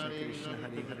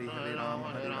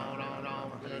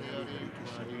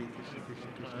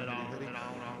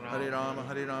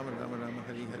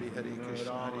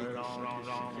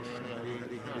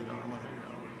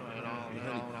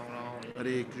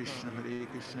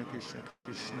 Krishna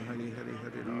Krishna, Hare Hare,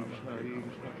 Hare Rama, Rama,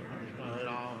 Hare Hare, Krishna, Hare Hare,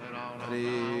 Hare Rama, Rama, Hare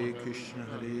Hare,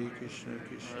 Hare Krishna, Krishna, Hare Hare, Hare Rama, Hare Hare, Hare Krishna,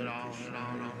 Krishna, Hare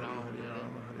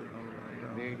Hare,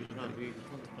 Hare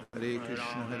Rama,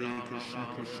 Hare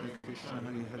Krishna, Krishna Krishna,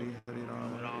 Hare Hare, Hare Rama, Hare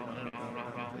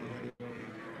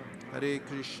Hare,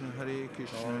 Hare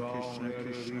Krishna,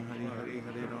 Krishna, Hare Hare, Hare Rama, Hare Hare, Hare Krishna, Krishna Krishna, Hare Hare,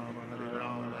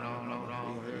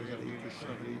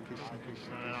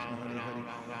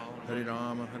 Hare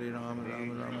Rama, Hare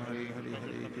Hare, Hare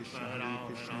Krishna,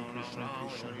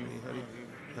 Krishna Hare Hare,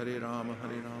 Hare Rama, Rama, Hare Hare, Hare Krishna, Krishna Hare Hare,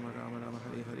 Hare Rama, Rama,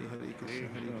 Hare Hare, Hare Krishna,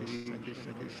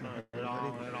 Krishna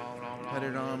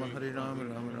Hare Hare, Hare Rama,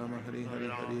 Rama, Hare Hare,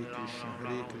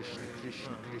 Hare Krishna,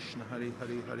 Krishna Hare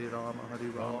Hare, Hare Rama, Rama,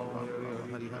 Hare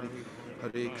Hare,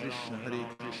 Hare Krishna,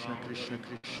 Krishna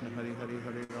Krishna, Hare Hare,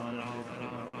 Hare Rama,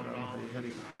 Rama, Hare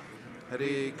Hare,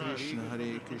 Hare Krishna,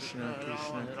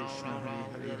 Krishna Krishna, Hare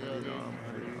Hare, Hare Rama,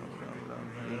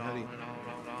 Rama, Hare Hare,